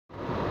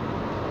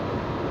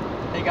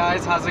Hey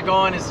guys, how's it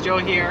going? It's Joe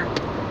here.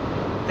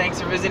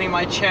 Thanks for visiting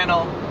my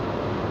channel.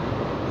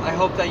 I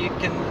hope that you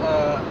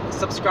can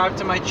subscribe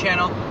to my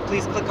channel.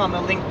 Please click on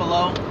the link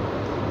below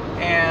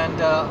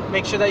and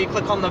make sure that you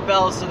click on the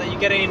bell so that you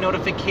get any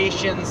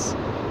notifications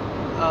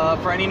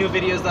for any new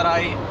videos that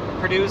I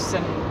produce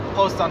and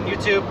post on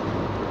YouTube.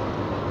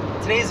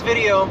 Today's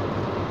video,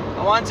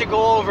 I want to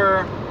go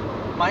over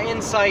my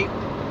insight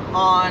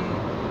on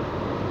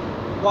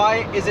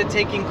why is it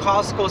taking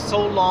Costco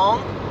so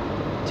long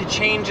to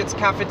change its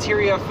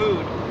cafeteria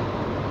food.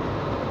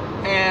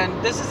 And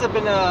this has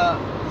been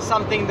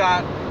something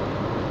that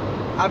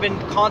I've been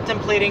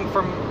contemplating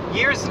for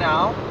years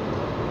now,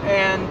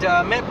 and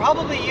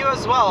probably you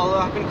as well.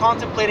 I've been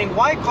contemplating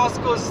why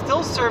Costco is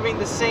still serving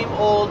the same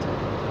old,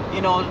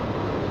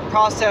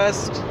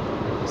 processed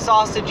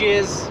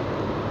sausages,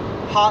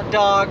 hot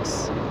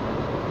dogs,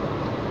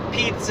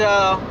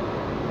 pizza,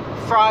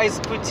 fries,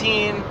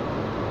 poutine,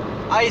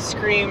 ice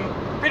cream,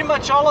 pretty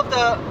much all of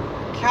the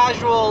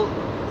casual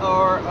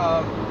or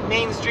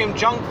mainstream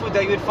junk food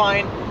that you would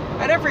find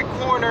at every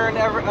corner and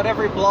at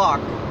every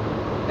block.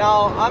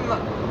 Now, I'm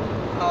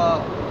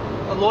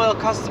a loyal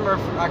customer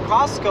at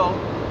Costco,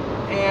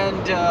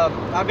 and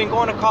I've been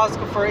going to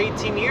Costco for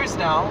 18 years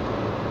now.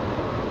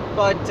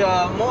 But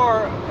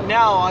more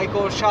now, I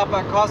go shop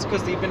at Costco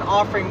because they've been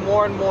offering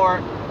more and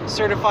more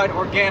certified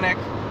organic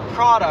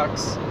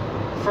products,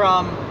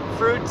 from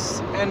fruits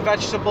and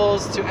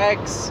vegetables to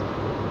eggs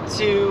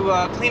to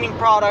cleaning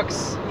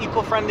products,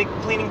 eco-friendly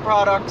cleaning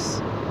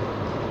products.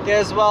 They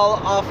as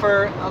well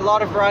offer a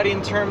lot of variety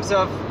in terms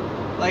of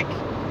like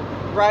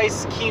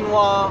rice,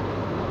 quinoa,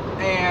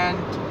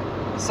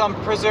 and some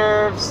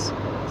preserves,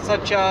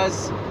 such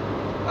as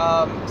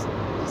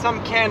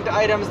some canned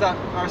items that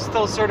are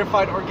still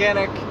certified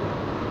organic,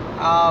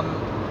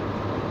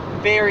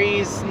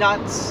 berries,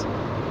 nuts,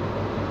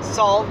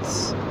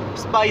 salts,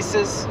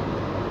 spices.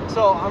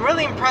 So I'm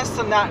really impressed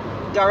in that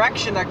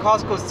direction that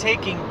Costco is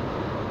taking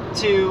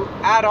to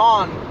add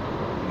on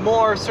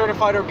more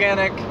certified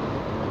organic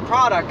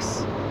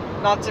products,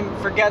 not to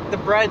forget the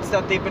breads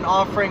that they've been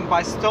offering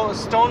by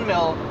Stone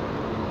Mill.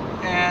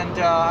 And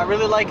I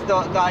really like the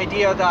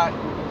idea that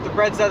the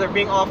breads that are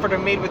being offered are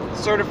made with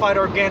certified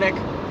organic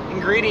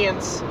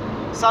ingredients.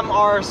 Some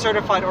are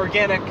certified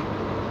organic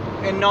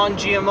and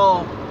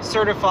non-GMO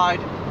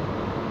certified,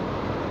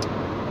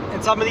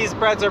 and some of these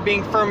breads are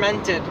being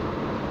fermented,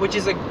 which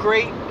is a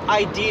great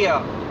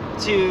idea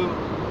to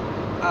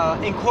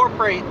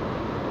incorporate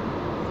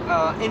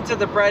into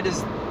the bread,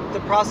 is the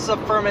process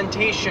of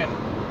fermentation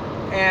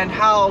and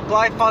how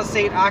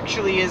glyphosate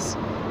actually is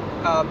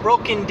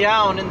broken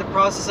down in the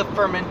process of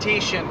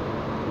fermentation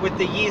with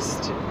the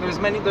yeast.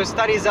 There's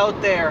studies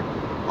out there.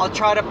 I'll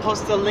try to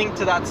post a link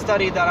to that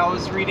study that I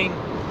was reading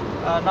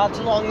not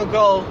too long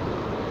ago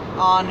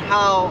on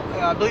how,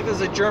 I believe it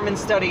was a German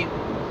study,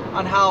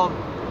 on how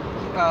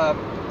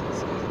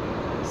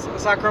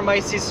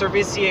Saccharomyces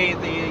cerevisiae,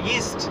 the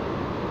yeast,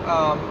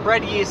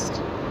 bread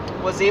yeast,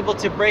 was able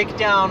to break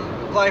down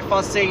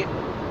glyphosate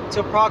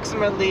to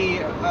approximately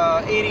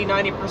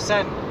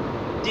 80-90%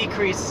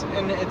 decrease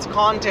in its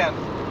content,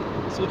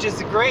 which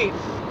is great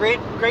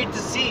to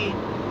see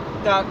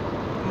that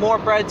more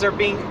breads are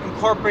being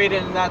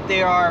incorporated and that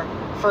they are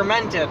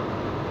fermented.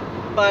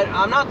 But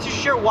I'm not too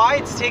sure why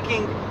it's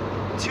taking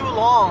too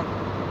long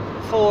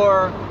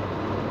for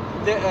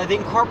the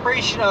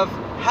incorporation of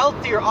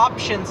healthier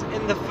options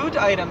in the food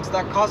items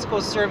that Costco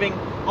is serving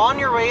on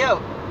your way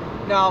out.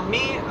 Now,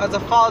 me as a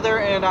father,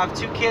 and I have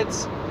 2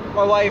 kids,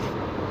 my wife,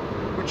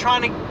 we're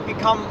trying to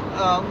become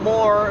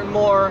more and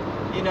more,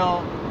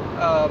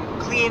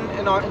 clean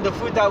in the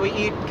food that we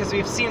eat, because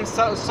we've seen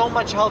so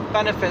much health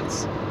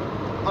benefits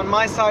on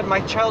my side,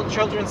 my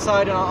children's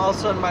side, and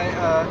also in my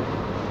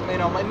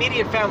my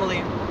immediate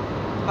family.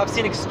 I've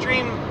seen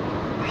extreme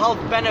health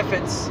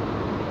benefits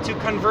to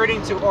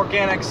converting to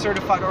organic,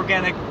 certified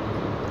organic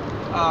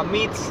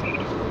meats,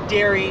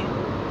 dairy,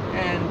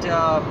 and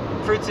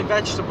fruits and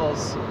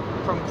vegetables,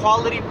 from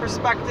quality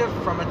perspective,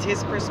 from a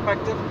taste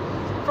perspective,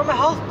 from a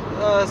health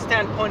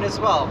standpoint as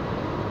well.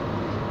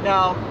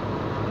 Now,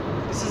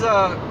 this is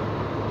a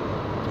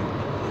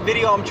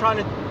video I'm trying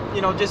to,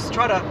 just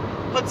try to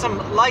put some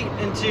light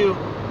into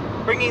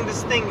bringing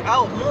this thing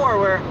out more,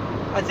 where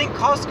I think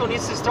Costco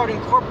needs to start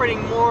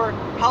incorporating more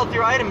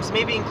healthier items,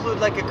 maybe include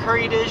like a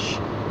curry dish,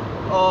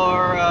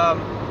 or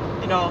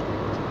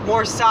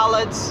more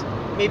salads,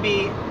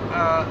 maybe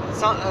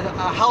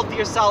a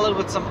healthier salad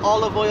with some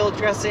olive oil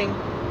dressing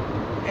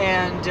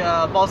and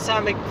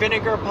balsamic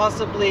vinegar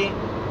possibly,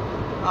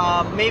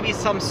 maybe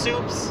some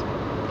soups.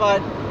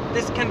 But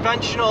this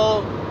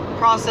conventional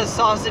processed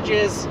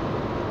sausages,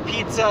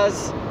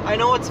 pizzas, I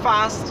know it's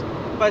fast,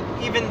 but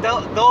even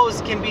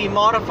those can be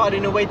modified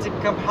in a way to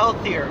become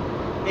healthier.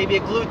 Maybe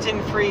a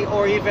gluten-free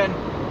or even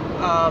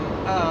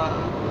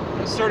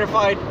a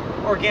certified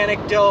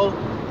organic dough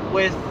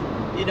with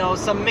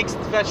some mixed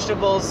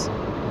vegetables,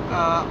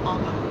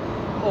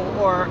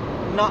 or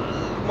not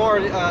more,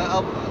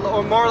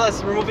 or more or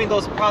less removing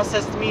those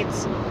processed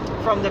meats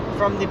from the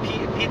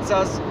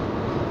pizzas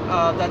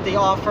that they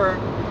offer,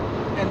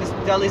 and the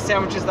deli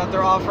sandwiches that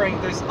they're offering.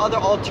 There's other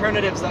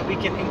alternatives that we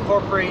can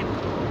incorporate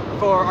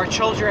for our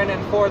children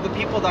and for the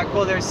people that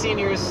go there,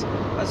 seniors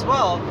as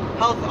well,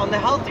 on the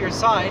healthier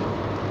side.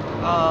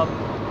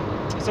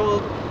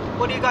 So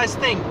what do you guys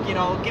think? You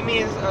know, give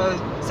me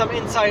some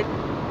insight.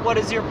 What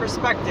is your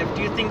perspective?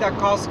 Do you think that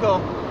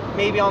Costco,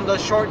 maybe on the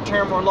short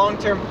term or long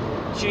term,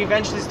 should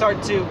eventually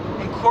start to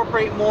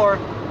incorporate more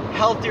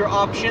healthier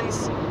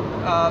options,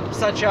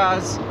 such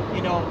as,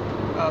 you know,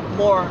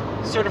 more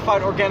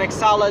certified organic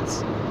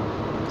salads,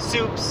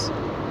 soups,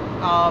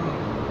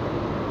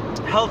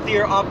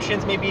 healthier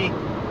options, maybe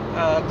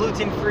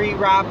gluten-free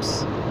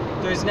wraps.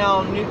 There's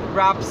now new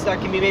wraps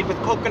that can be made with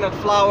coconut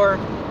flour,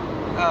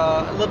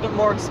 a little bit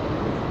more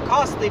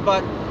costly,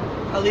 but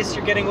at least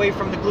you're getting away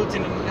from the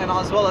gluten and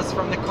as well as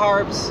from the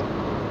carbs.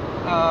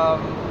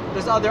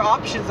 There's other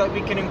options that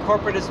we can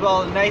incorporate as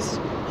well. A nice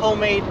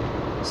homemade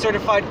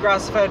certified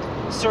grass-fed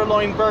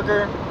sirloin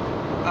burger,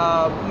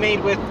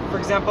 made with, for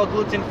example, a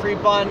gluten-free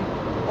bun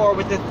or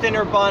with a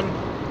thinner bun.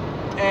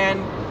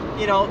 And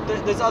you know,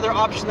 there's other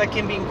options that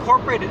can be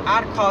incorporated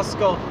at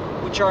Costco,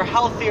 which are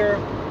healthier,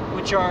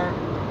 which are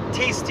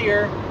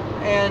tastier,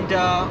 and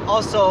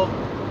also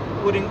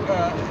would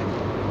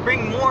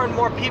bring more and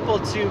more people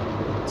to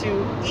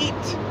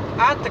eat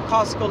at the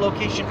Costco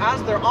location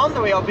as they're on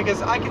the way out,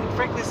 because I can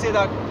frankly say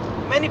that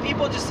many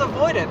people just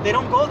avoid it. They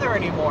don't go there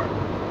anymore.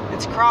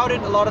 It's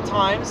crowded a lot of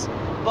times,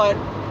 but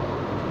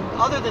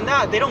other than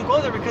that, they don't go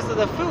there because of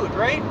the food,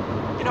 right?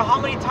 You know, how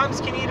many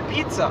times can you eat a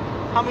pizza?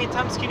 How many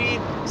times can you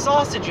eat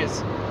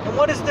sausages? And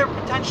what is their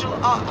potential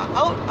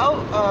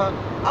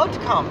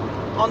outcome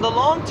on the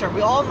long term?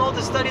 We all know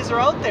the studies are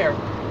out there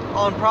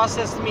on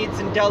processed meats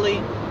and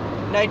deli,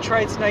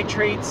 nitrites,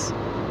 nitrates,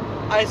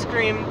 ice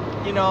cream,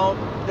 you know,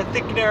 the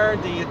thickener,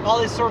 the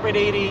polysorbate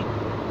 80,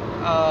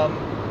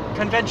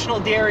 conventional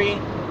dairy.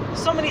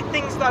 So many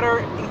things that are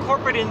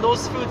incorporated in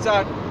those foods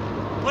that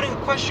putting a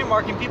question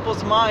mark in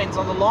people's minds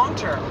on the long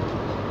term.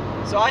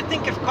 So I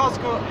think if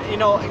Costco, you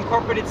know,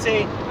 incorporated,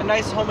 say, a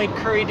nice homemade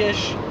curry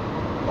dish,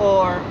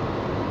 or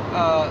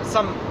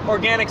some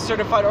organic,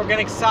 certified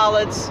organic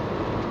salads,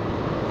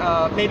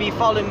 maybe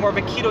following more of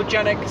a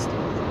ketogenic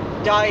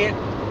diet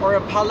or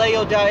a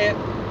paleo diet,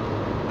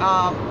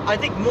 I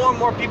think more and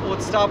more people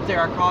would stop there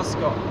at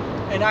Costco,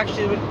 and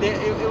actually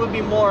it would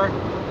be more.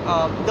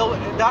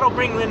 That'll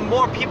bring in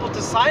more people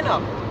to sign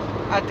up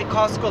at the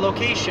Costco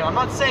location. I'm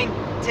not saying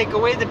take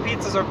away the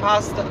pizzas or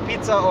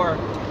pizza or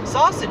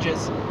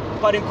sausages,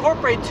 but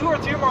incorporate 2 or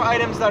 3 more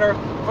items that are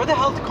for the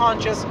health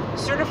conscious,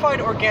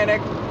 certified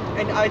organic,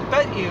 and I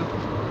bet you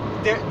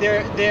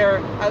their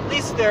at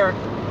least their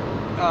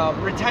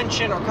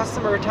retention or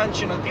customer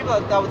retention, or the people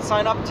that would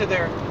sign up to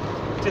their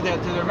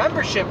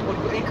membership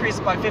would increase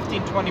by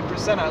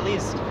 15-20% at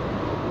least.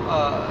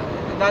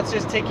 And that's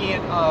just taking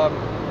it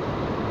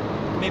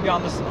maybe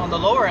on the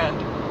lower end.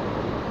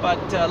 But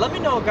let me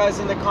know, guys,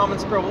 in the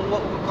comments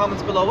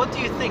below. What do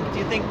you think? Do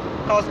you think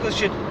Costco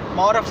should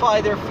modify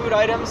their food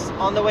items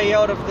on the way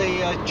out of the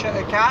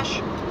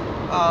cash?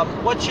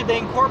 What should they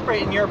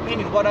incorporate in your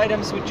opinion? What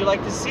items would you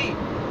like to see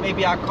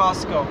maybe at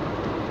Costco?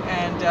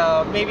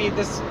 And maybe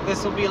this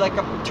will be like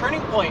a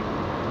turning point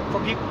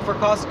for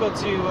Costco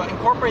to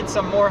incorporate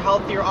some more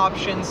healthier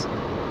options,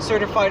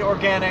 certified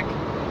organic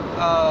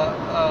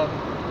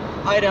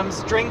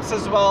items, drinks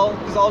as well,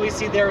 because all we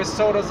see there is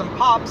sodas and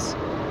pops.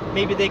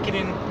 Maybe they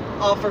can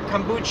offer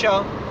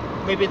kombucha.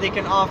 Maybe they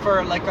can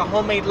offer like a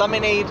homemade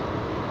lemonade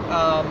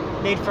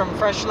made from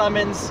fresh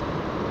lemons,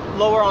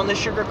 lower on the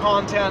sugar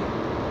content.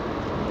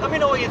 Let me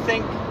know what you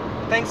think.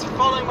 Thanks for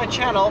following my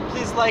channel.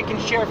 Please like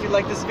and share if you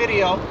like this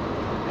video,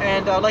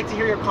 and I'd like to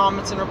hear your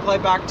comments and reply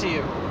back to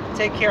you.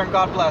 Take care and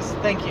God bless.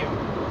 Thank you.